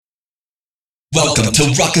Welcome to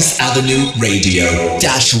Ruckus Avenue Radio,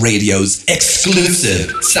 Dash Radio's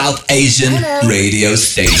exclusive South Asian radio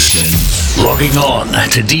station. Logging on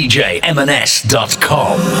to DJMNS.com.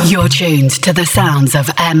 You're tuned to the sounds of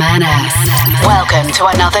MNS. Welcome to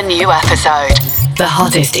another new episode. The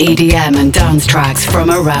hottest EDM and dance tracks from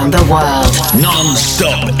around the world.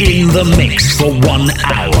 Non-stop in the mix for 1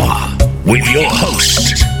 hour. With your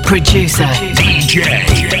host, producer, DJ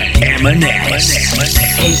M&S.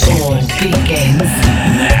 It all begins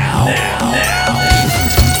now.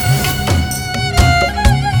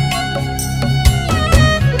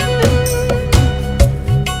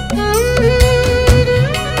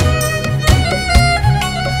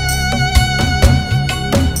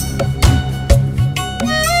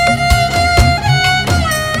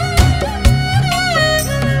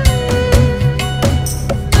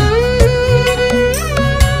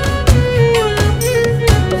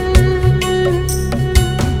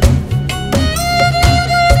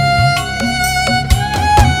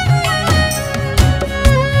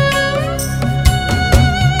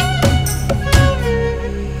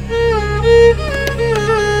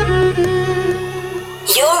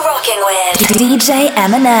 DJ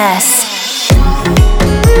M&S.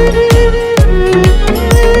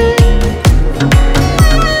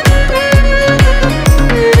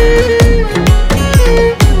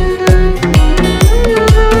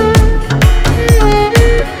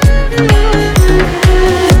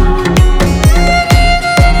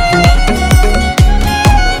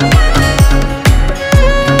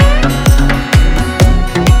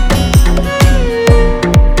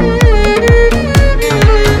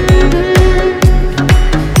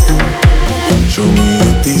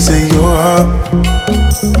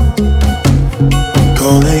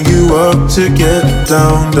 To get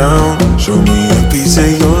down, down. Show me a piece of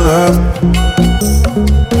your love.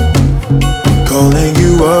 Calling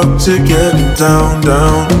you up to get down,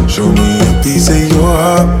 down. Show me a piece of your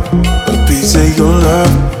heart, a piece of your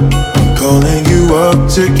love. Calling you up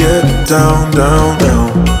to get down, down,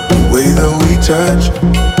 down. The way that we touch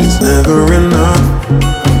is never enough.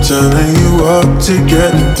 I'm turning you up to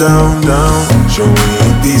get down, down. Show me a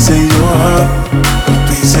piece of your heart, a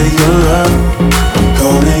piece of your love.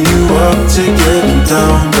 Calling you up to get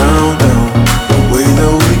down, down, down. The way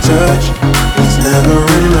that we touch is never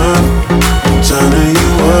enough. I'm turning you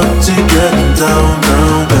up to get down,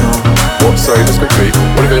 down, down. What? Sorry, just quickly.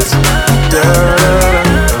 What if it's down,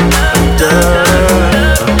 down, down,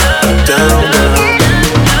 down, down.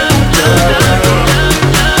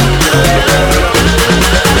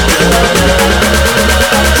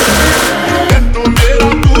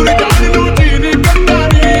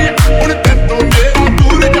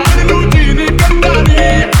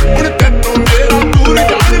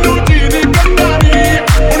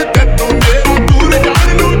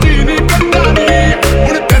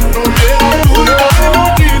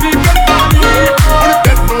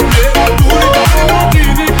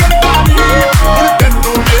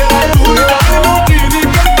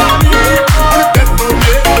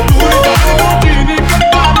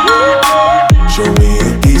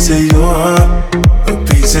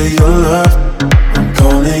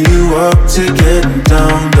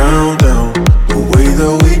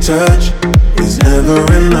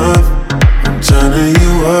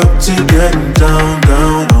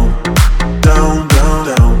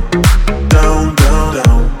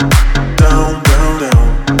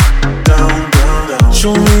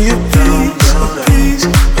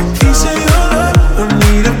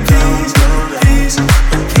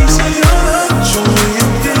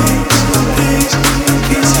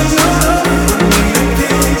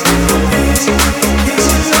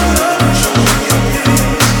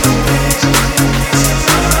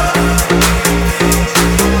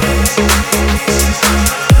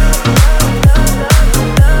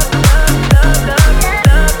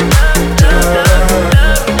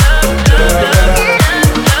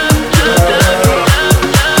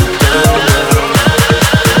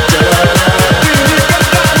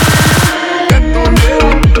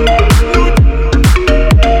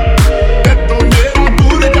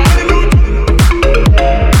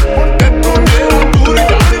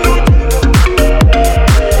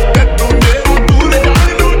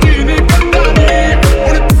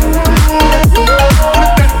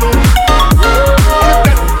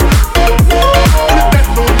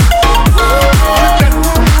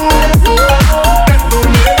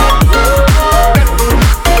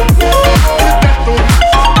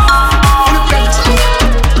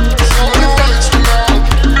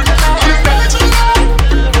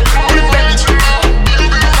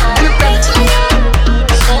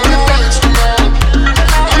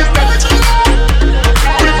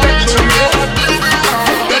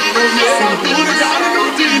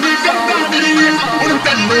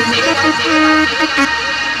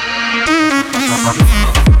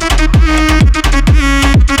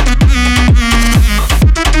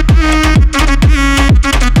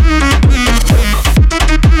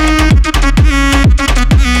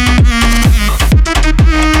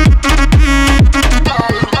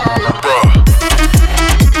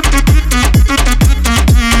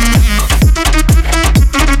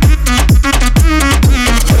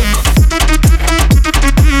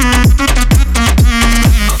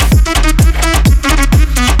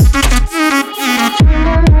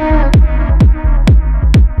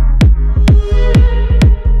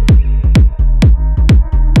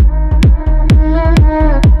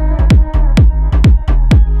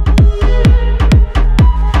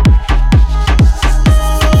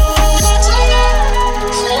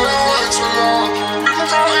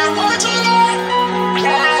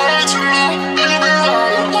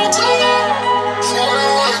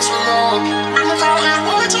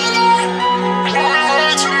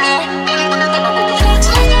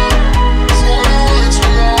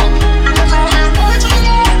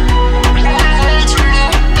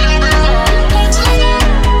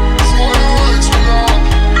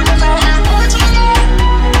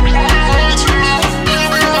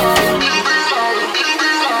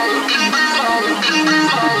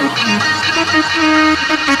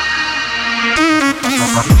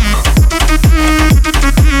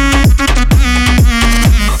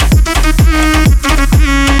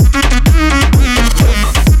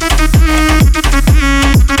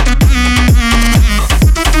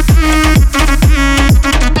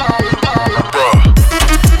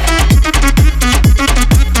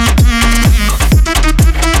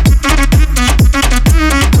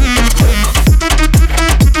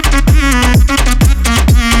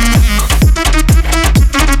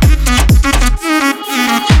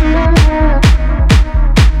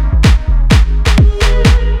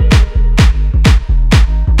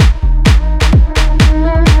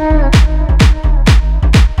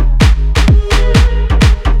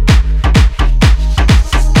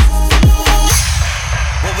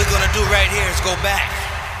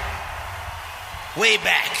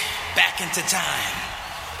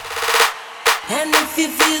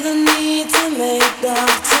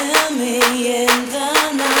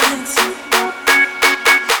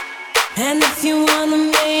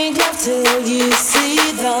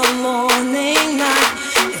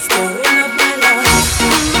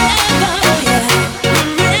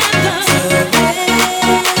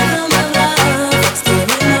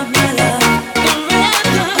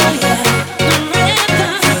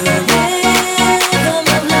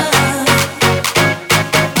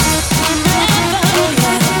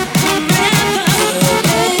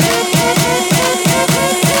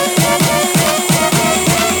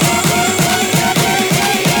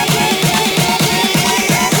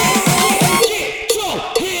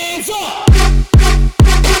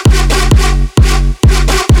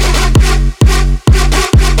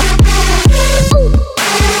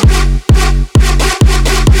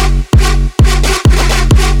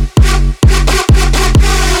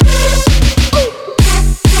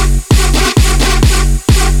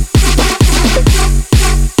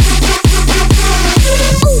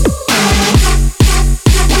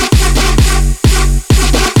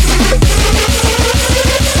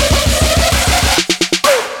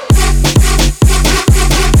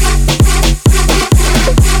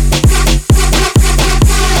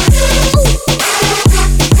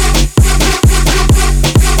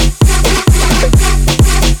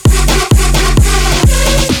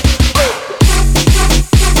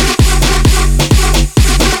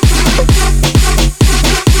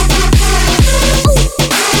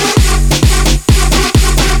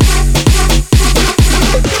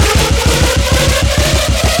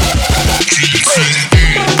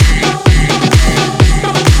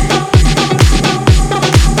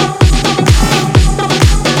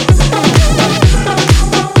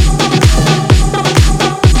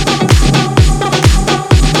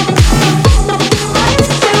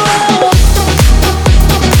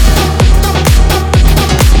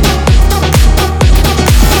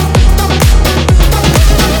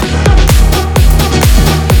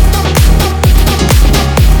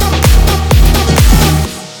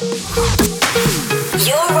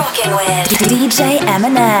 DJ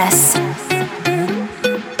M&S.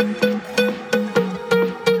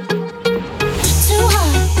 Too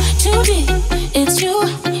high, too deep, it's you,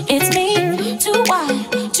 it's me, too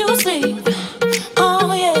wide, too sleep.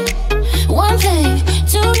 Oh yeah, one thing,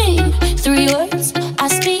 two need, three words I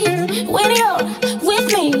speak when you're with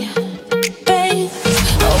me, babe.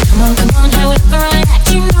 Oh come on, however I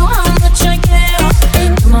act, you know how much I care.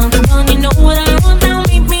 Come on, you know what I want, now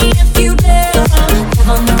meet me if you dare.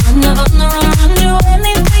 Never on the run, never on the run, do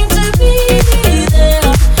anything to be there,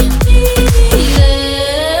 be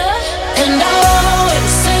there. And I'll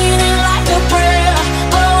always say it like a prayer,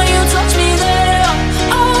 but when you touch me there,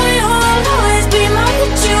 oh, you'll always be my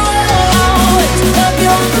ritual. Always love you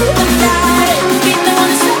all through the night, be the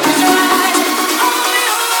one that stays right. Oh,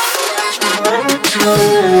 you'll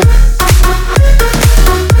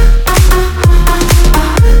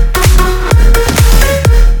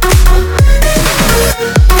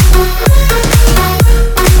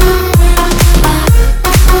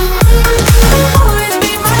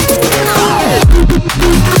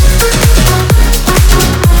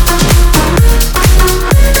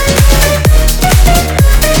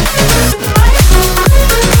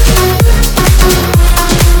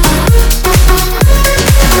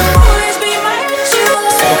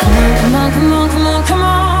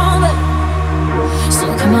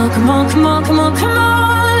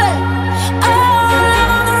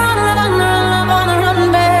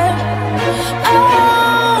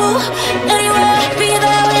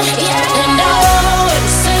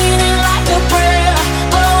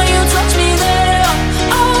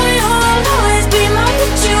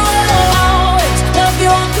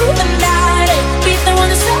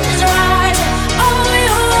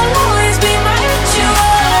always be my ritual.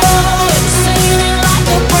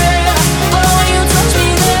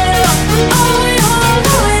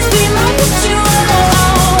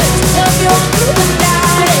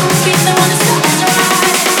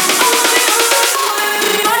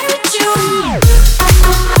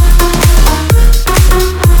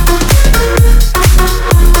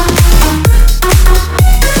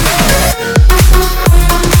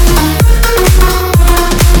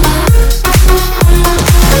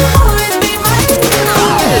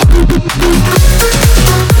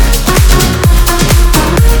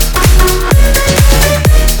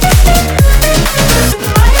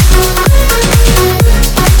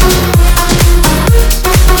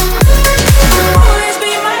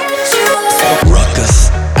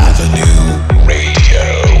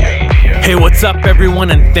 Hey, what's up, everyone,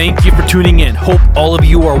 and thank you for tuning in. Hope all of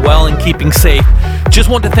you are well and keeping safe. Just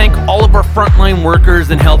want to thank all of our frontline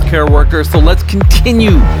workers and healthcare workers. So let's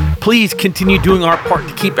please continue doing our part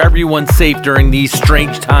to keep everyone safe during these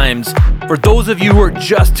strange times. For those of you who are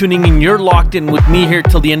just tuning in, you're locked in with me here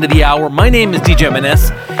till the end of the hour. My name is DJ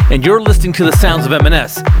M&S, and you're listening to the sounds of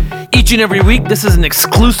M&S. Each and every week, this is an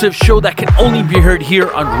exclusive show that can only be heard here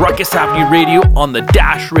on Ruckus Avenue Radio on the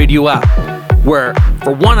Dash Radio app, where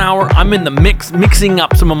for 1 hour I'm in the mixing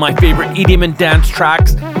up some of my favorite EDM and dance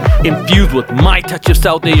tracks infused with my touch of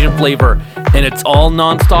South Asian flavor, and it's all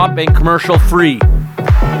non-stop and commercial free.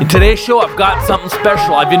 In today's show, I've got something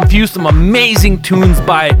special. I've infused some amazing tunes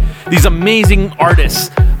by these amazing artists.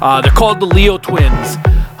 They're called the Leo Twins.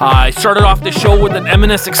 I started off the show with an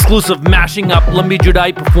M&S exclusive mashing up Lambi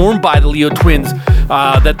Judai performed by the Leo Twins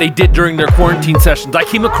that they did during their quarantine sessions. I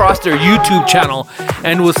came across their YouTube channel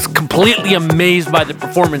and was completely amazed by the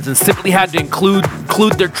performance and simply had to include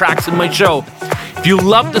their tracks in my show. If you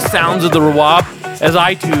love the sounds of the Rawab, as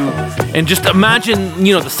I do, and just imagine,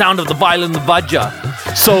 the sound of the violin, the Vajja.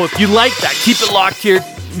 So if you like that, keep it locked here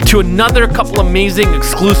to another couple amazing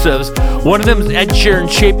exclusives. One of them is Ed Sheeran,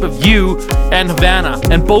 Shape of You, and Havana,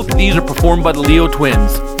 and both of these are performed by the Leo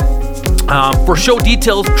Twins. For show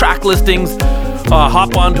details, track listings,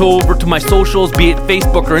 hop on over to my socials, be it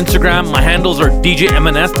Facebook or Instagram. My handles are DJ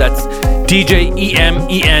M&S, that's DJ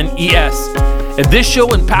EMENES. And this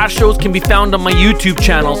show and past shows can be found on my YouTube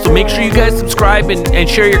channel, so make sure you guys subscribe and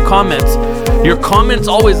share your comments. Your comments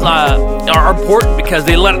always are important because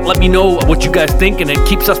they let me know what you guys think, and it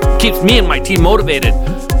keeps me and my team motivated.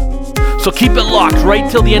 So keep it locked right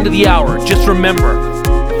till the end of the hour. Just remember,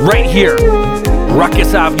 right here,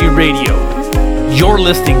 Ruckus Avenue Radio, you're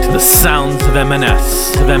listening to the sounds of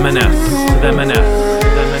M&S, of M&S, of M&S,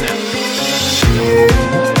 of M&S.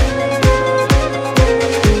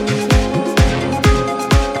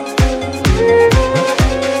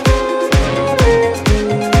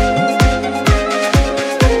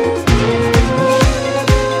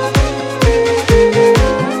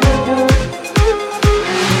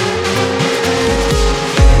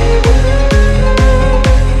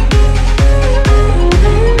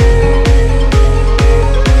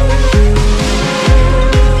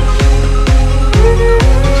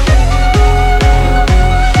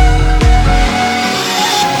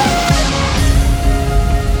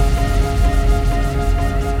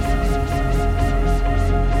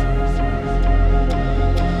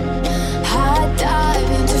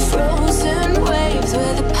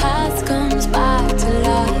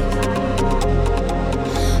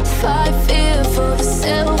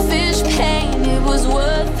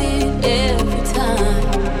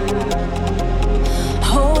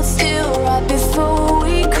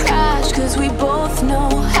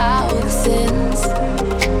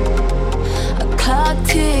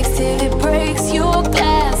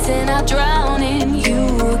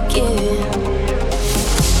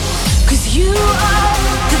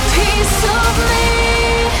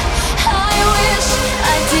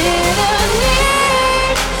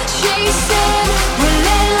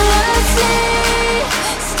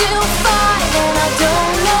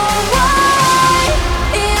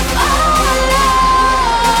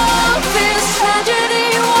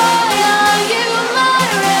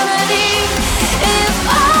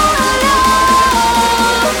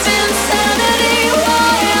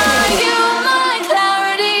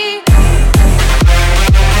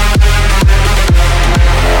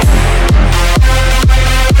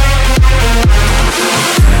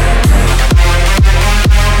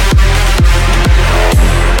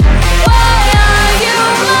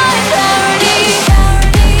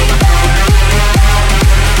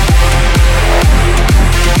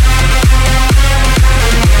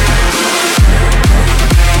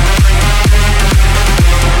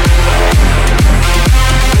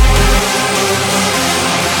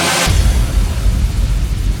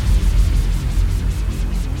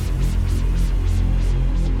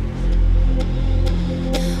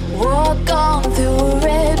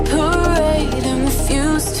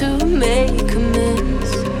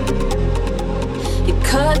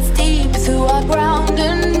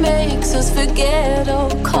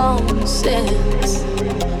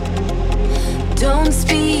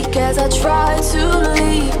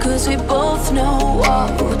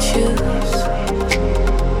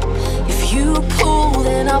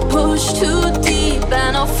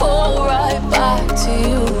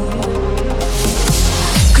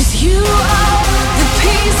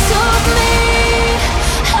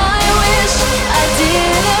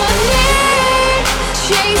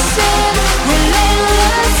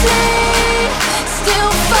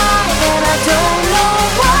 Still fine, and I don't know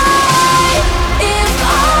why.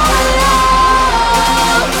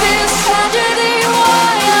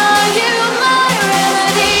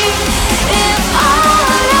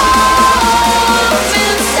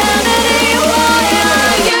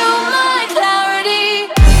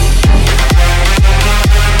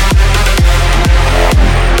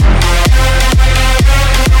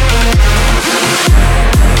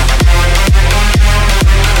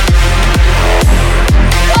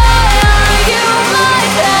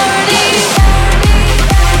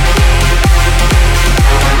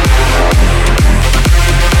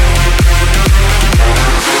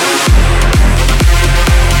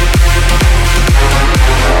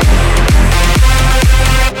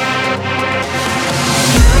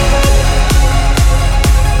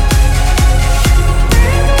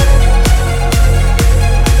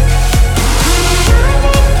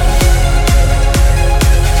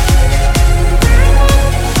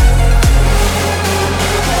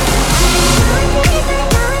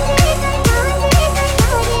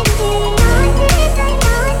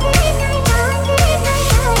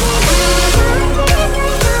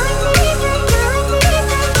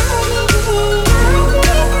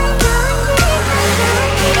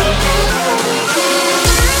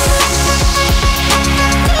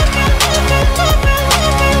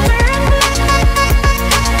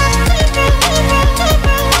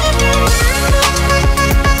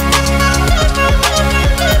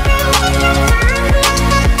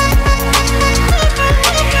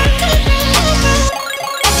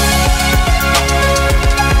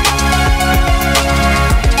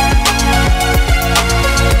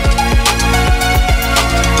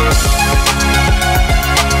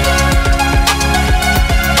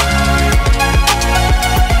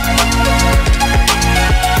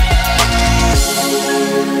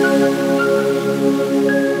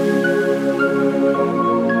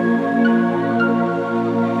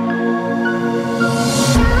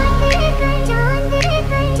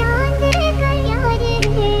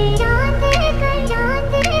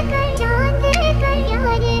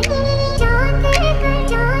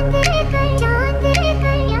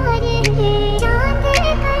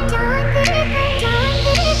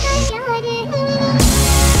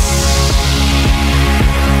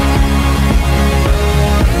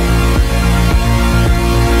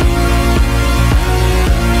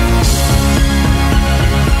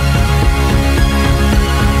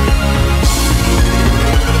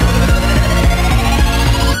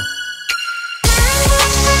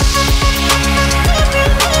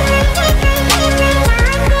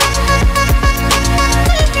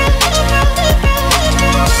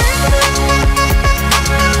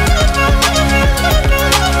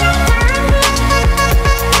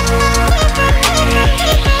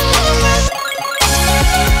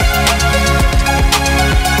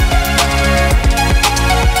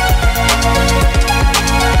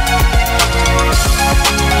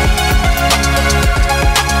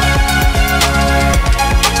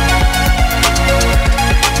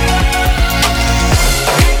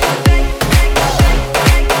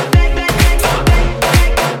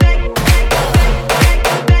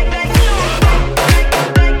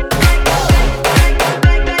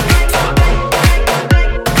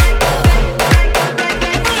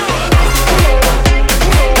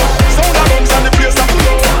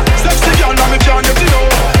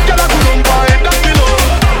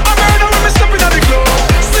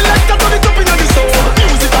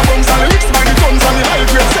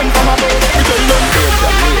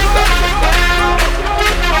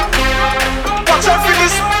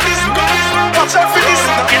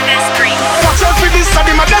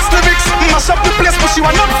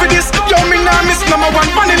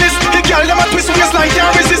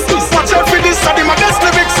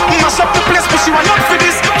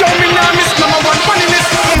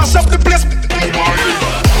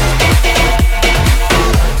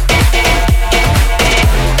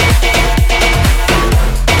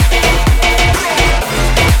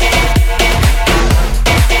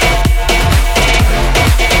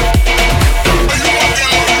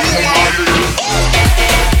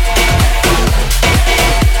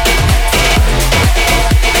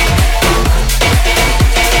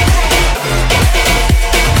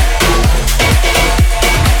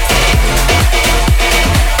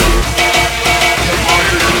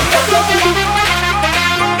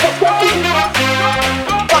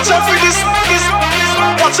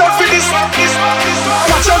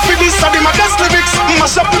 this. I be my best lyrics.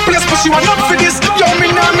 Mash up the place, but you are not for this. Yo,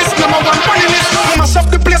 me now miss number one funny list. Mash up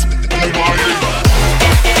the place.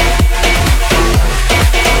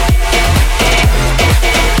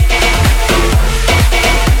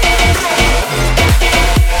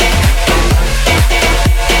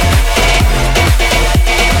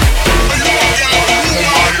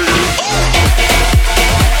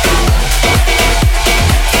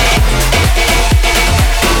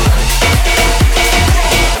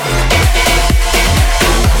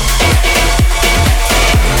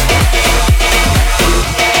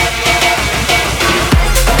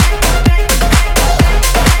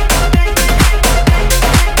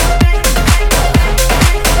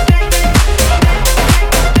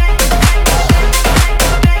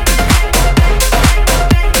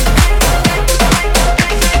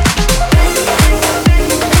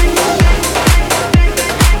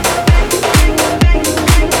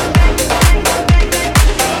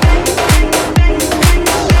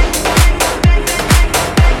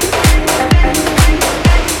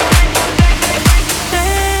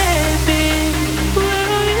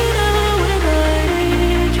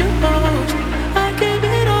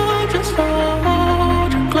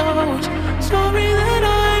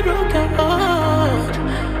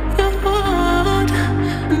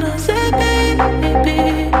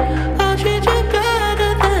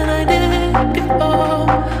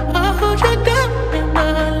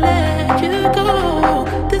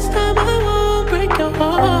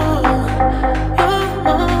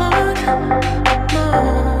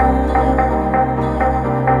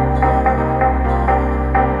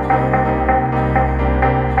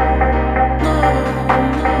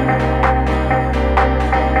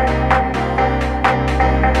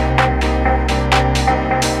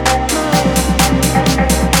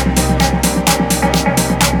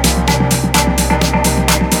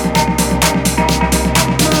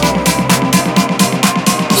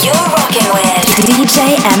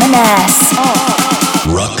 DJ M&S.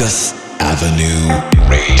 Ruckus Avenue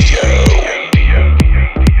Radio.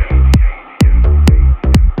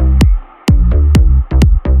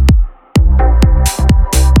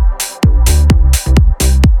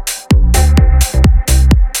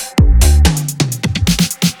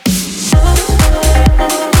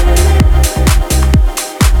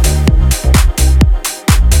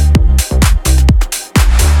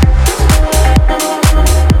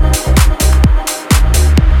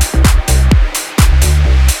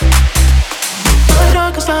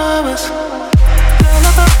 Flowers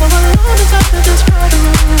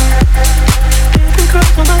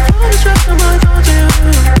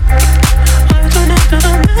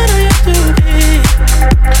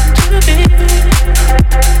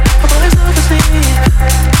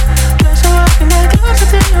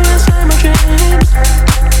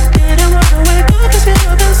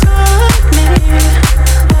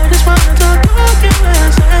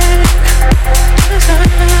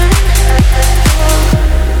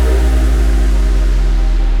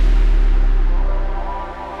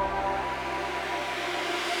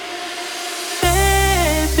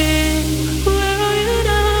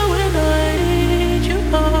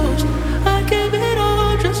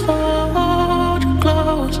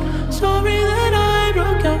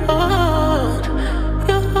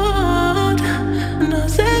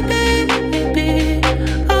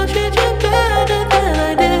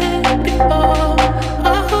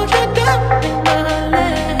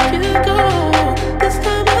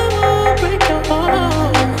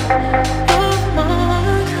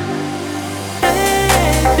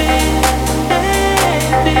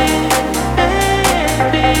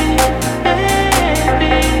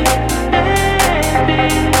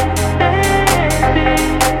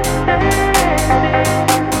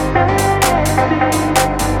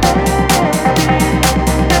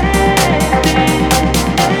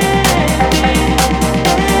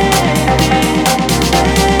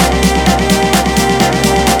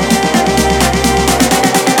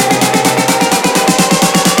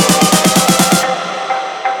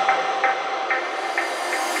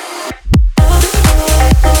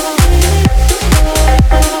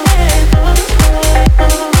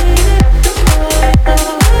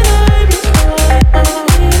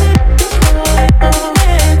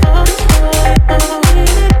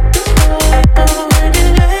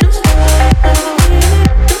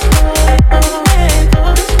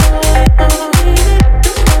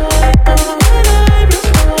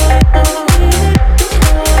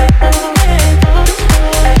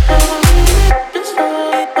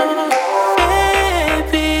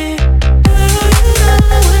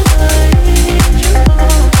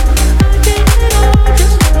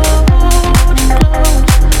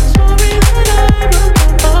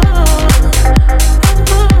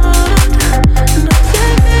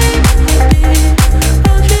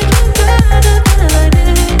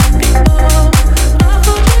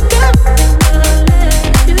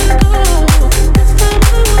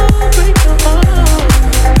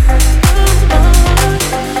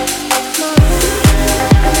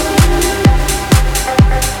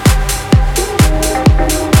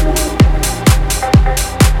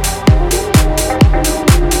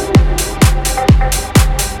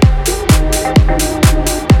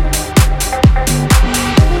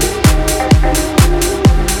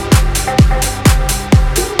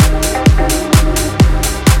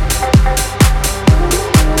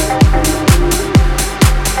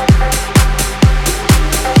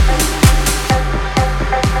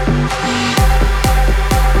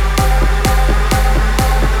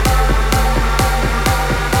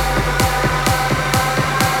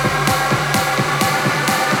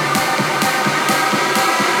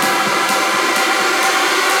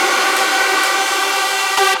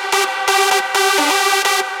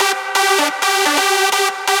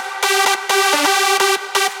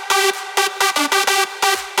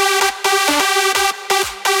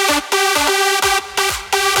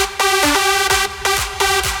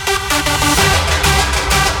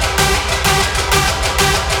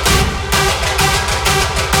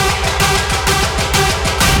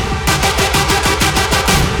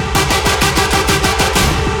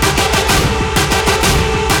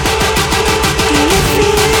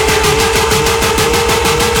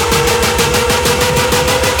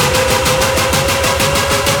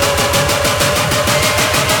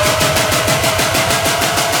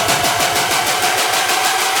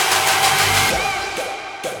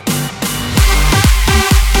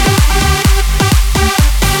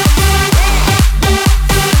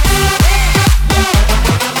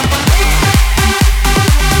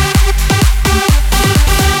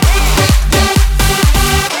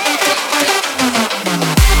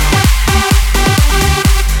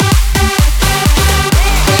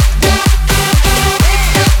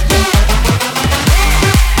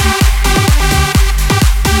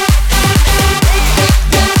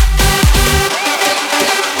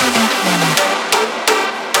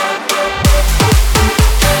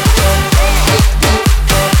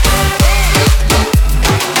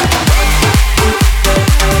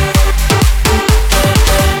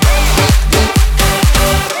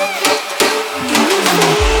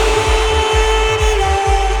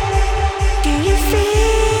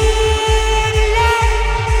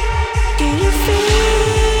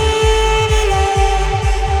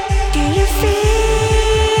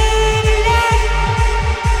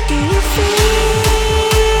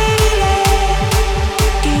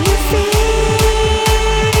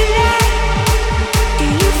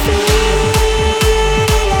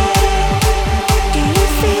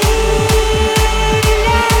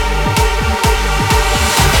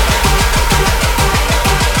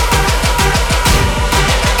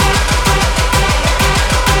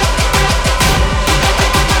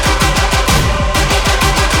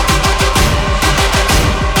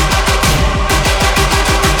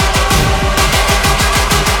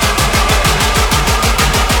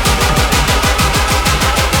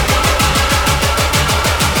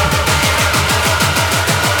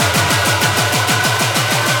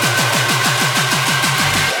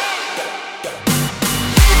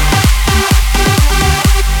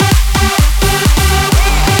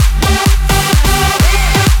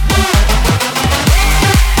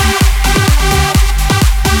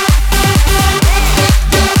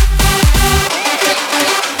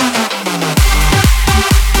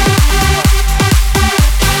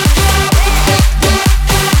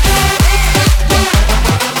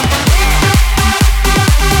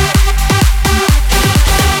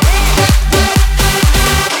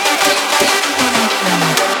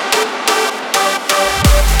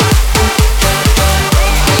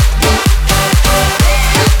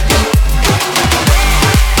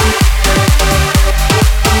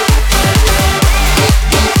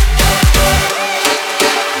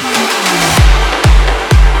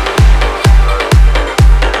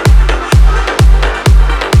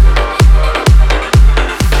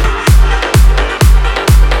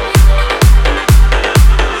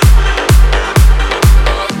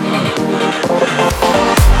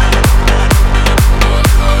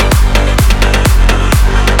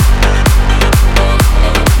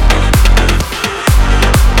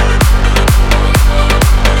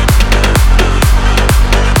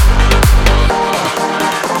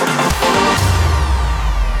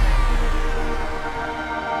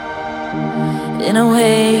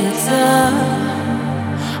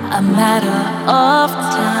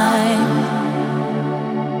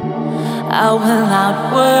I will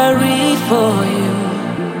not worry for you.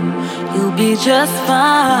 You'll be just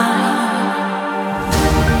fine.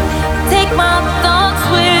 Take my thoughts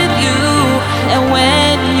with you, and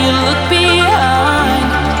when you look behind,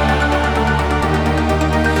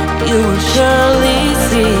 you will surely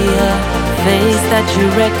see a face that you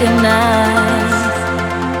recognize.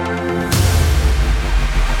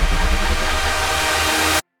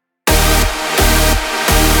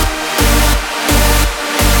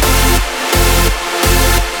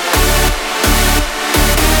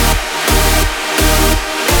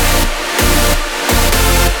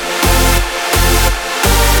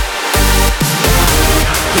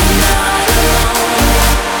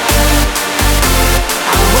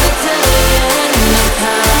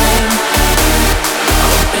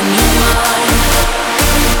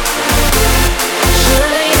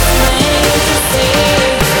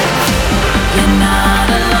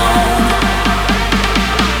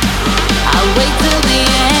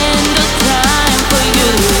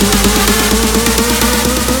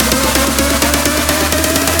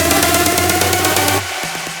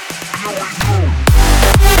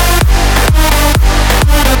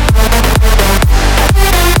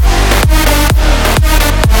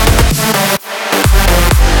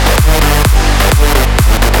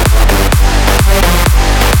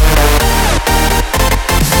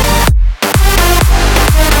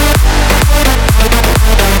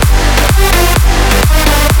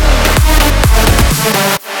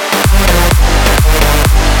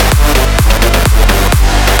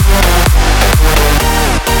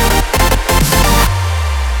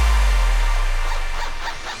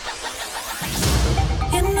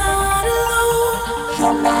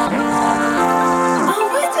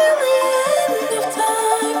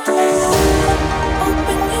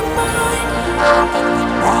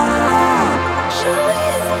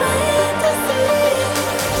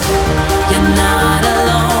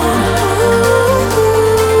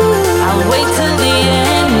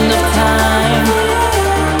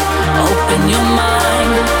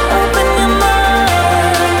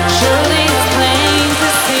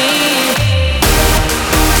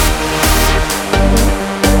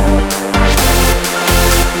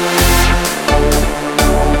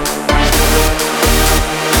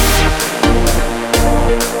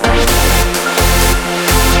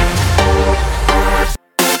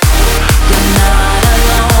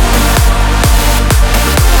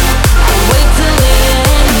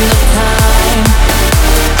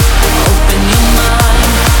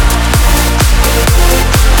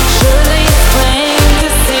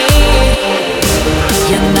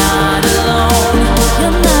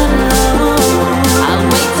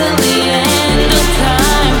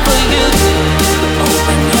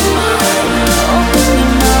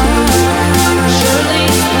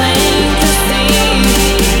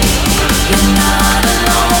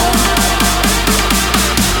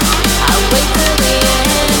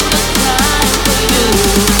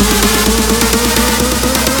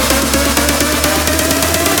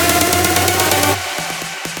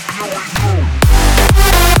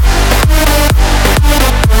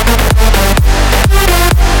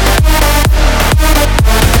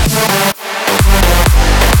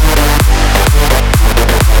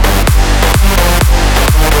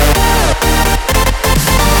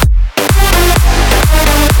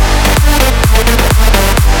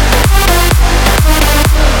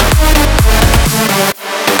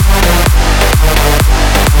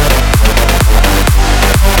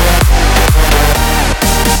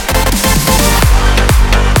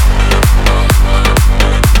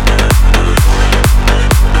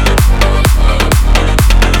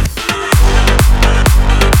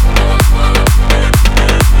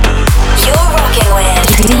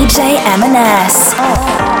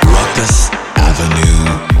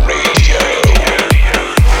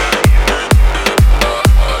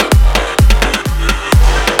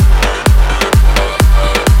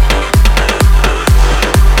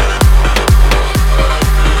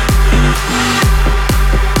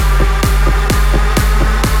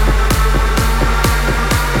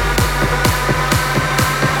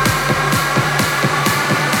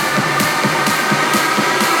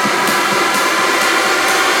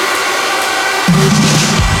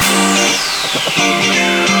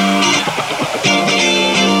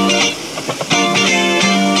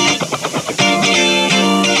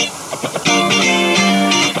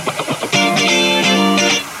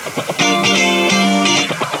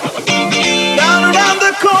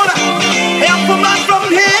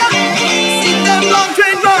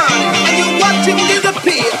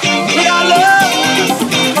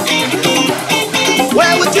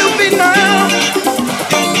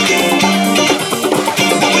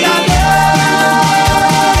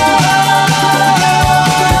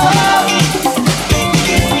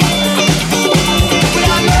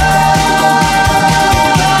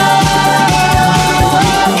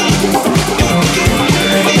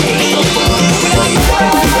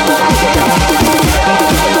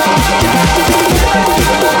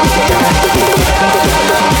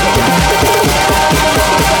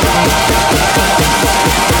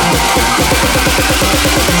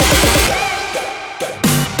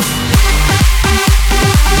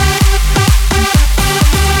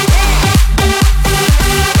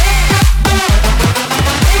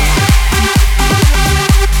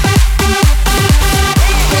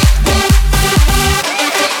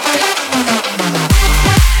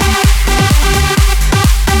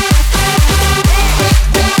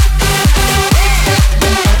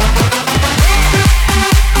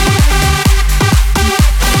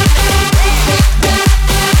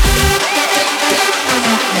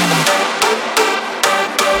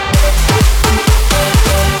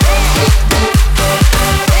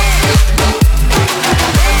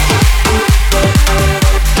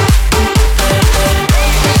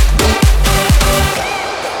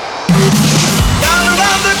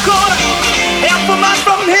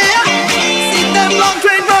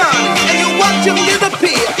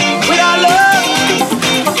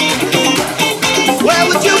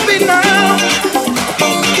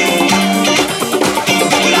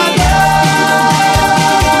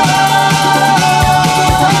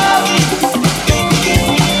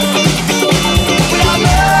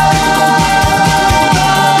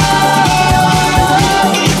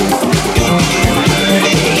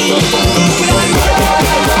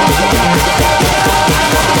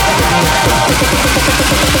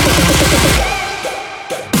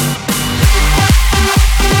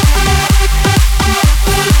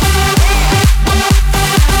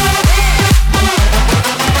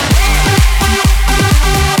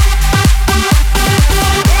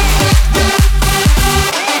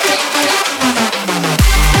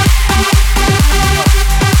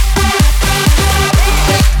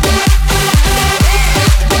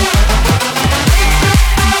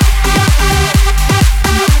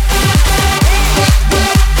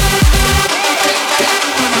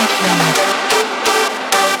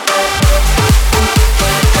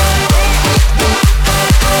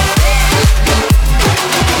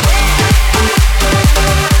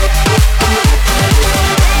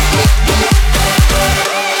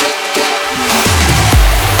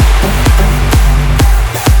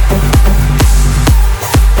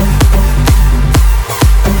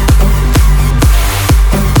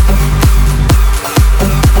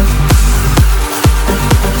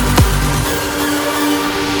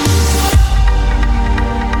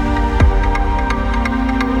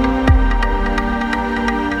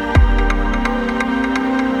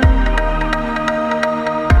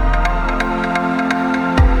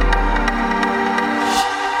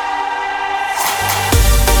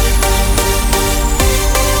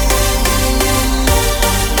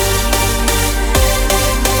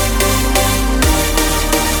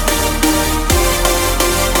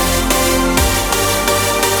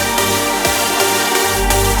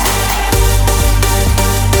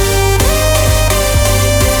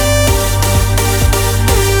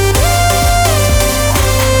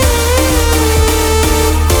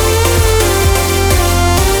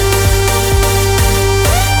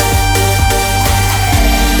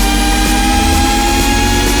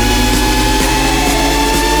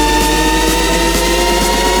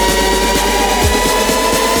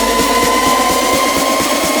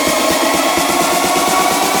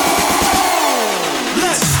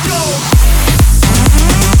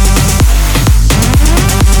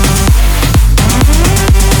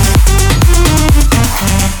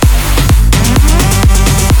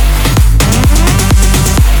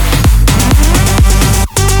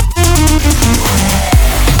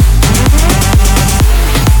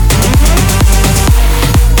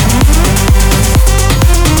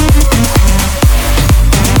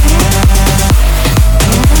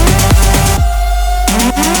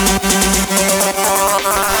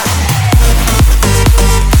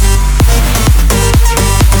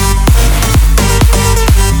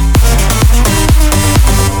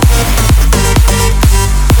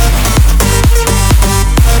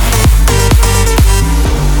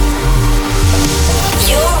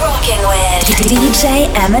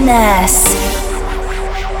 DJ M&S.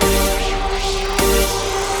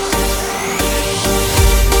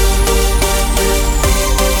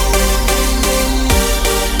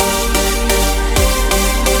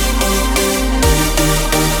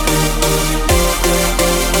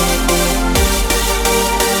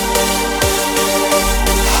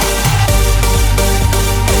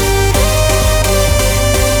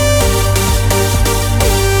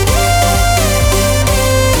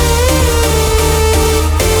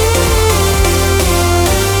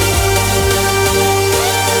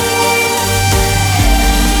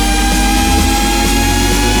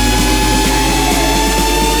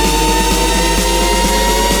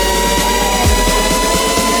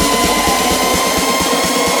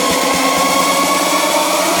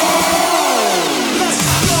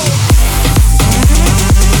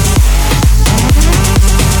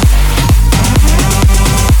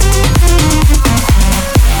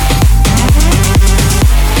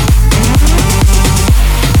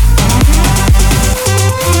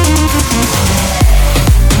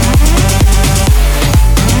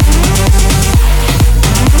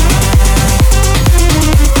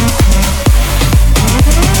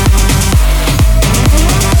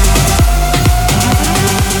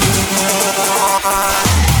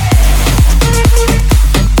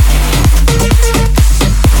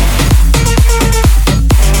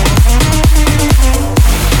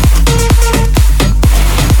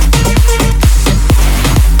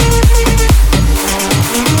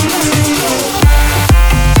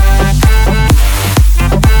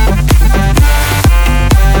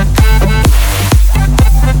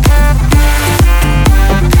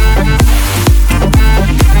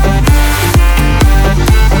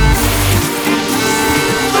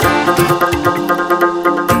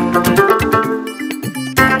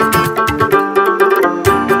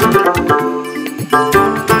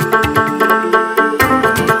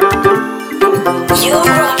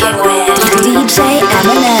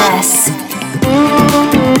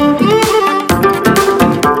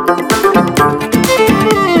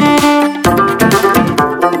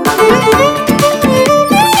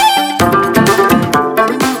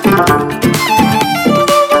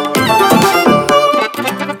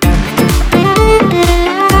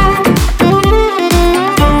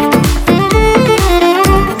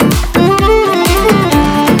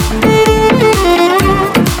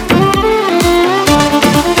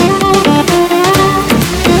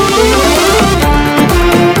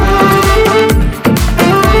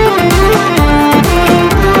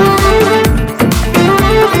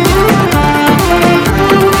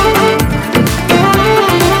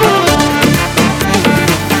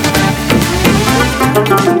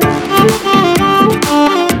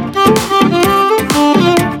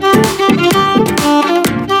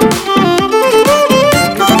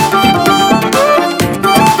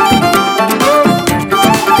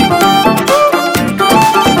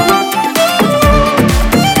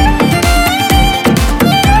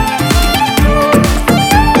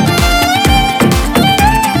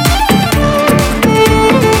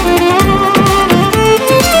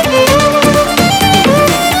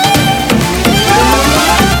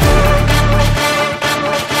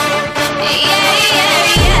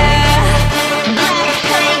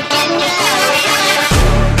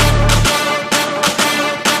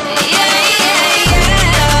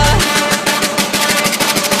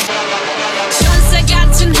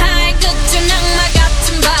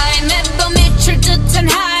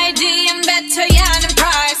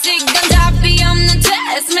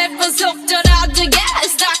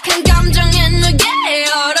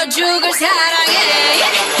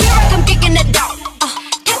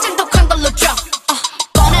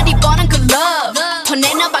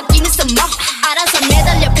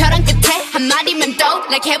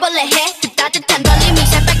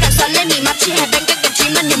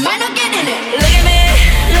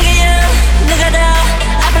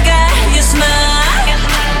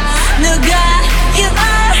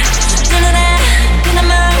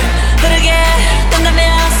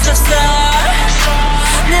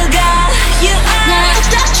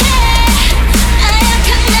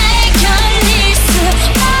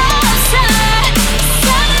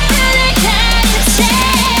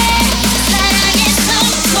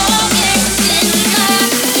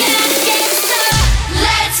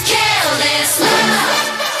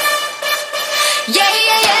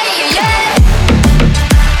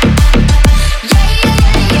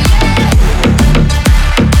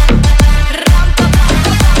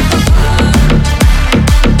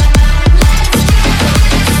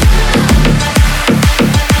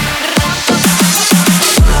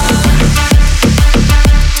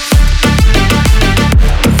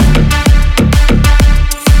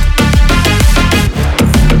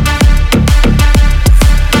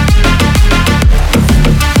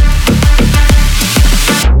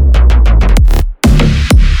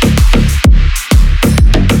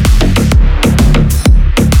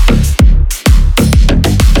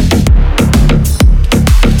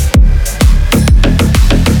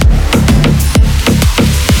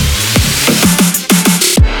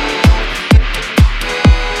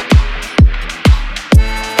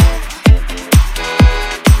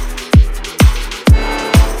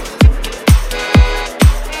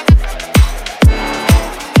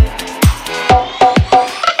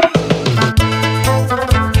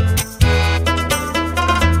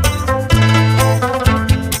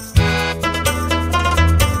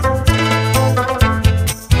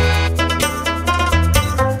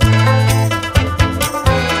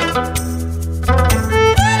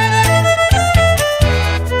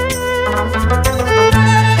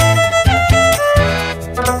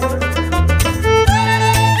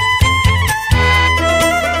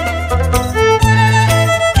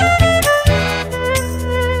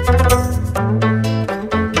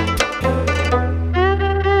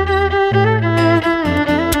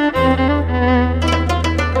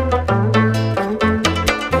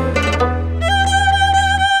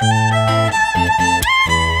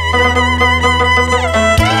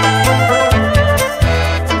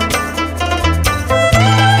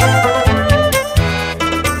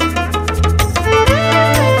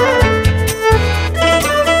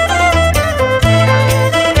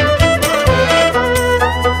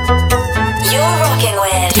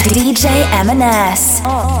 DJ M&S.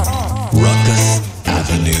 Ruckus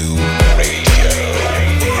Avenue Radio.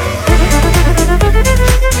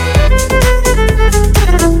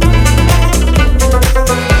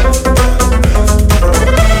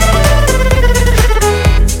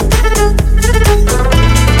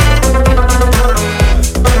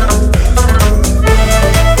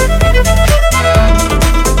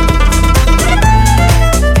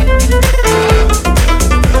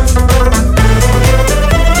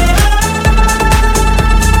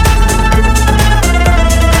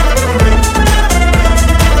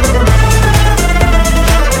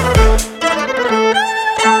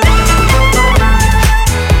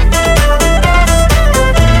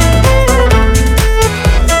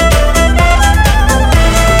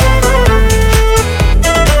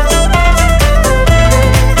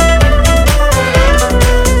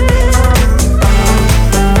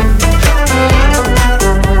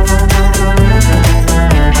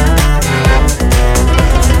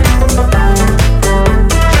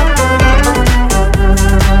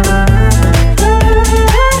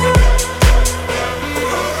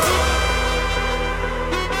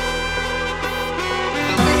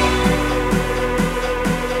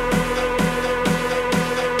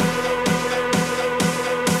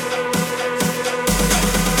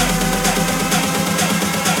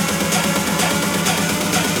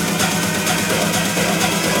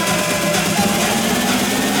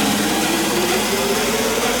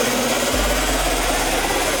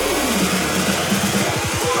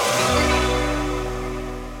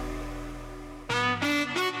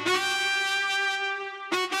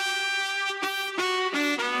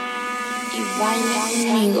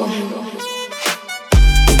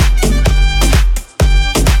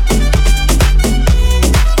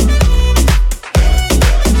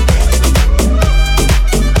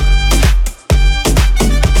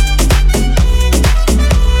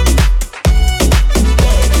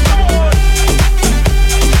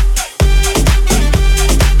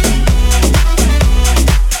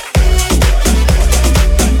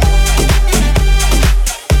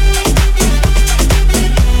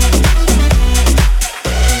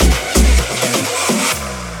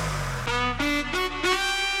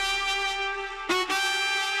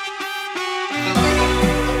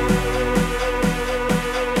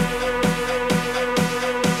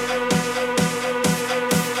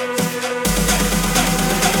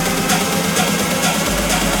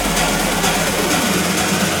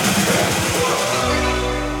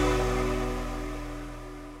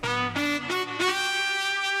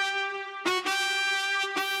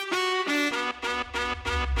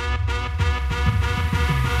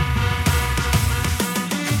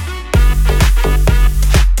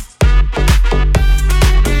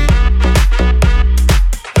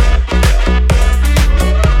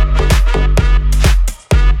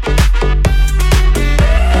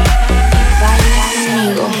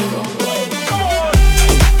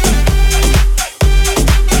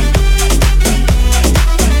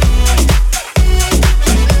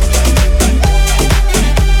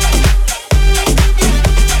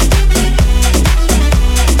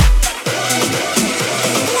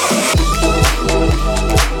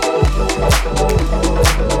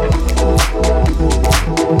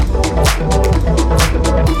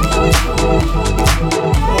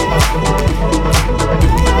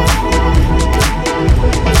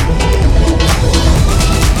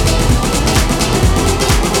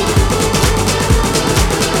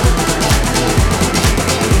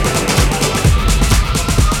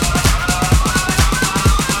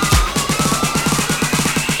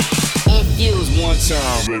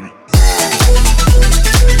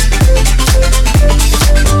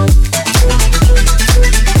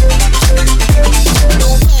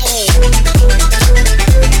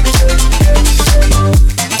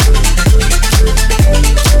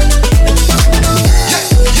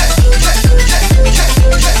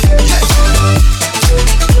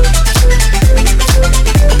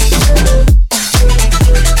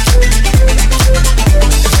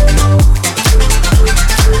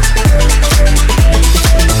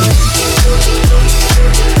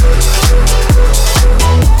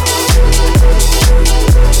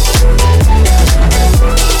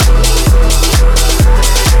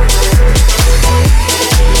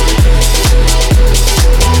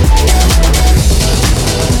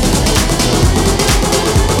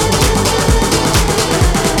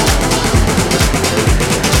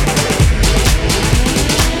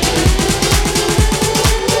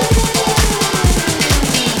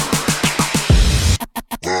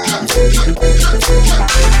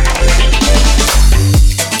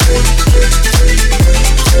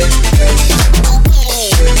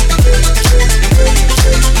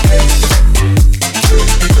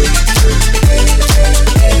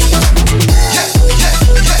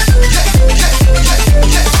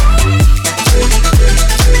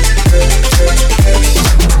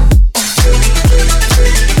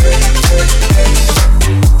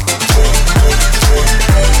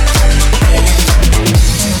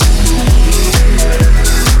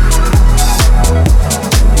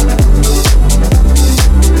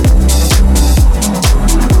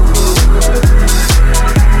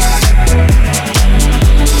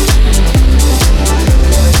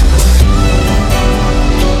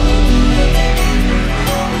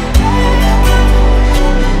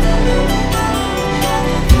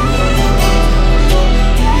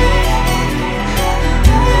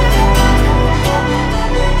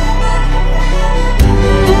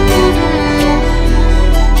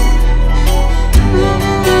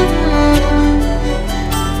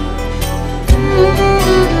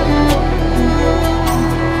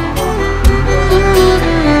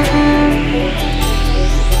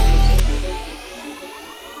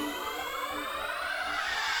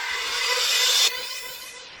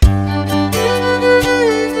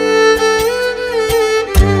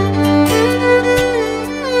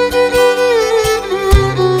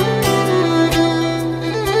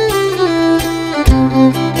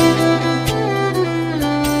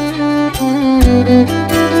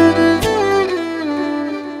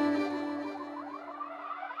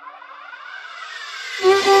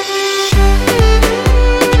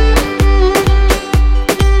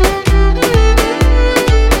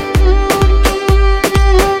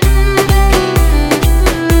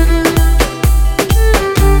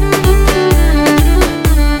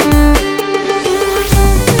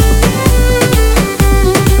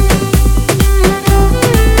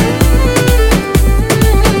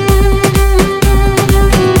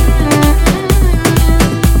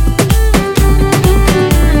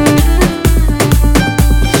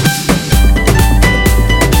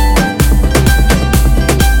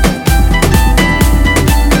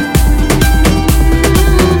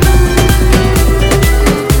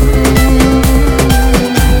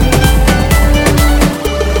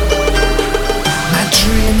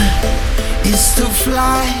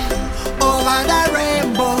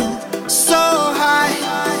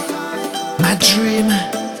 My dream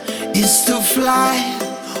is to fly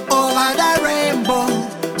over the rainbow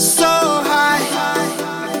so high.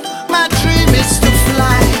 My dream is to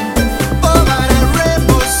fly over the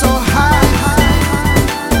rainbow so high.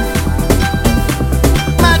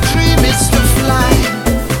 My dream is to fly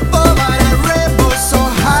over the rainbow so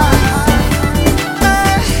high.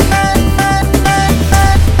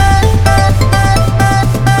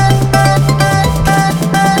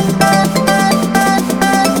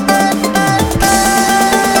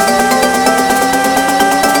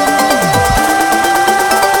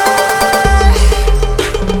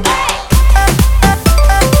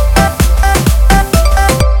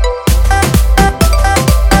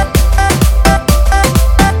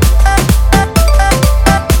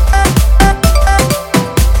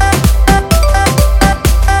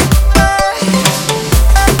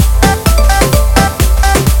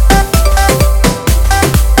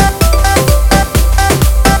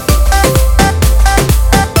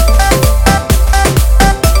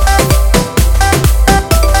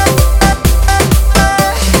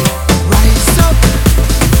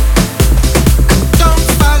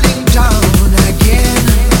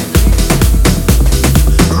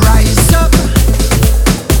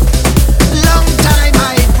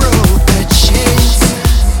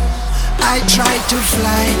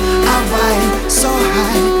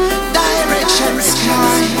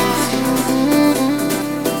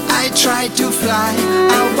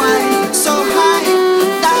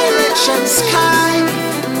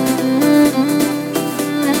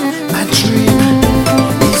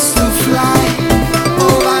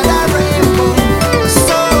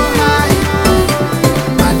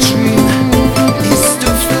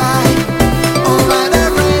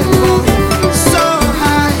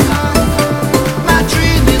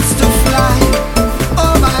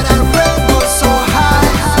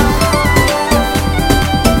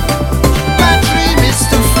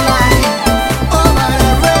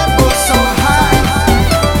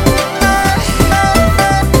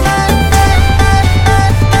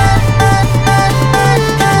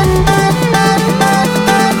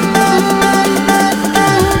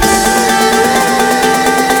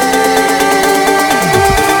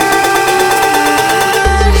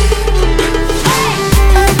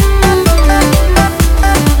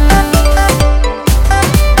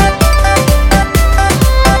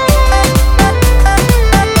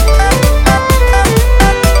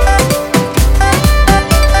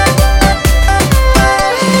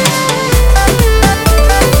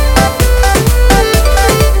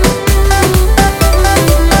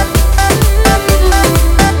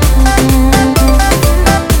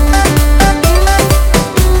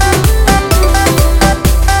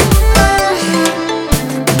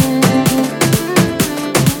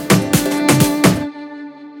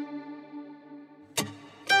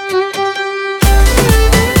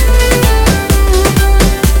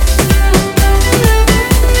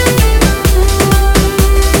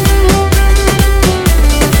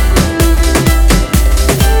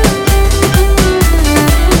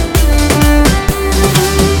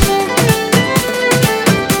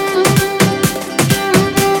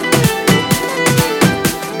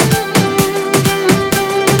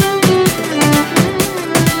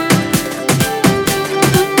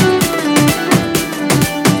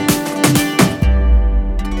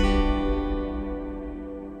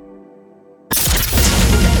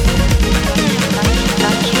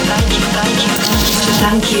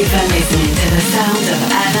 Thank you for listening to the sounds of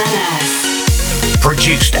M&S.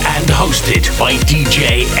 Produced and hosted by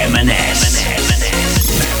DJ M&S.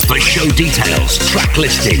 For show details, track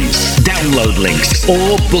listings, download links,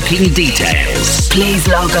 or booking details, please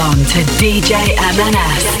log on to djmns.com.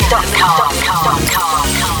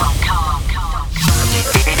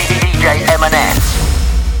 DJ M&S.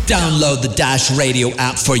 Download the Dash Radio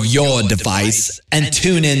app for your device and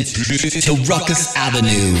tune in to Ruckus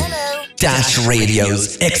Avenue, Dash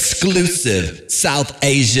Radio's exclusive South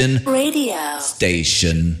Asian Radio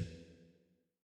station.